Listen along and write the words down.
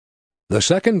The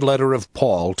second letter of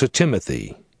Paul to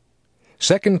Timothy.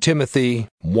 2 Timothy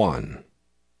 1.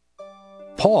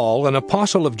 Paul, an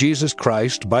apostle of Jesus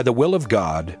Christ, by the will of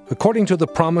God, according to the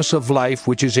promise of life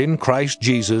which is in Christ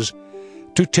Jesus,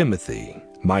 to Timothy,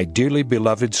 my dearly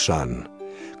beloved son,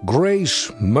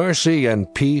 grace, mercy,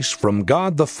 and peace from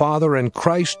God the Father and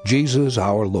Christ Jesus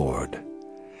our Lord.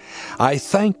 I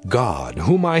thank God,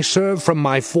 whom I serve from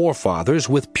my forefathers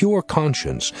with pure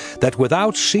conscience, that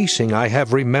without ceasing I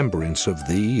have remembrance of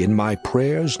thee in my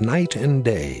prayers night and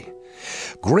day,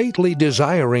 greatly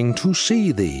desiring to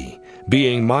see thee,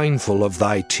 being mindful of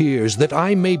thy tears, that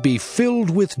I may be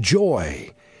filled with joy,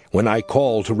 when I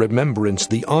call to remembrance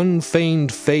the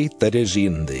unfeigned faith that is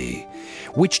in thee,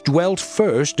 which dwelt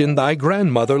first in thy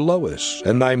grandmother Lois,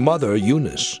 and thy mother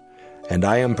Eunice, and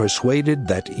I am persuaded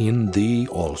that in thee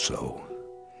also.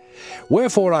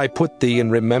 Wherefore I put thee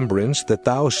in remembrance that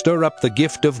thou stir up the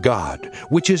gift of God,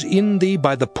 which is in thee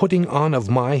by the putting on of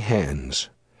my hands.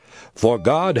 For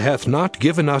God hath not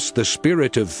given us the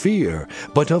spirit of fear,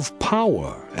 but of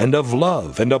power, and of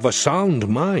love, and of a sound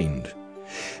mind.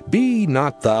 Be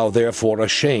not thou therefore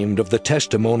ashamed of the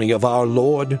testimony of our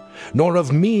Lord, nor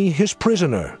of me his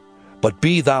prisoner, but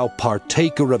be thou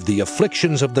partaker of the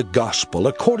afflictions of the gospel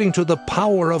according to the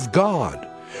power of God,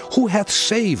 who hath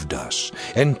saved us,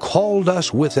 and called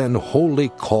us with an holy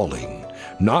calling,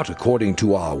 not according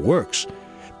to our works,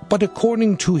 but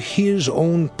according to his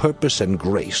own purpose and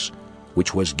grace,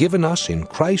 which was given us in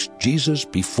Christ Jesus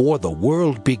before the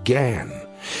world began,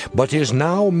 but is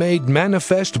now made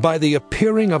manifest by the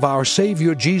appearing of our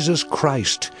Savior Jesus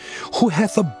Christ, who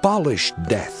hath abolished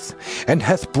death, and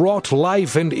hath brought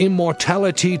life and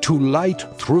immortality to light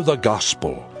through the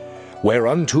gospel,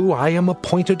 whereunto I am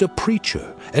appointed a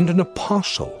preacher, and an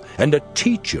apostle, and a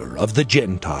teacher of the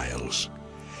Gentiles.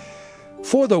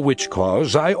 For the which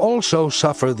cause I also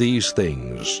suffer these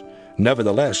things.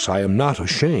 Nevertheless I am not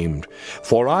ashamed,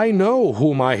 for I know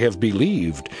whom I have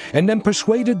believed, and am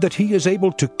persuaded that he is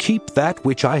able to keep that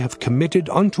which I have committed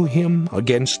unto him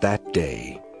against that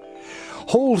day.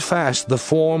 Hold fast the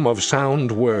form of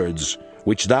sound words,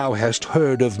 which thou hast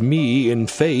heard of me in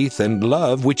faith and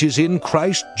love which is in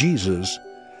Christ Jesus.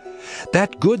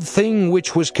 That good thing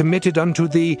which was committed unto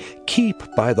thee, keep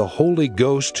by the Holy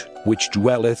Ghost which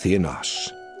dwelleth in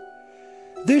us.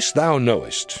 This thou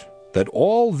knowest, that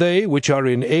all they which are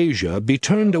in Asia be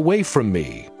turned away from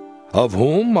me, of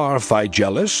whom are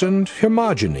Phygellus and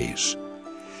Hermogenes.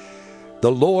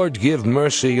 The Lord give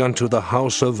mercy unto the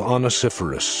house of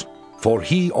Onesiphorus, for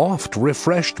he oft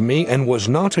refreshed me, and was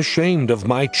not ashamed of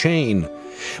my chain.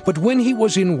 But when he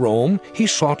was in Rome, he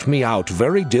sought me out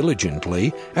very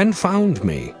diligently, and found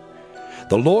me.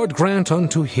 The Lord grant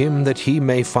unto him that he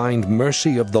may find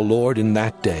mercy of the Lord in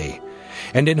that day.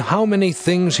 And in how many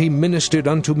things he ministered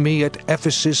unto me at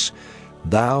Ephesus,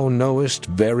 thou knowest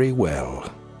very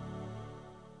well.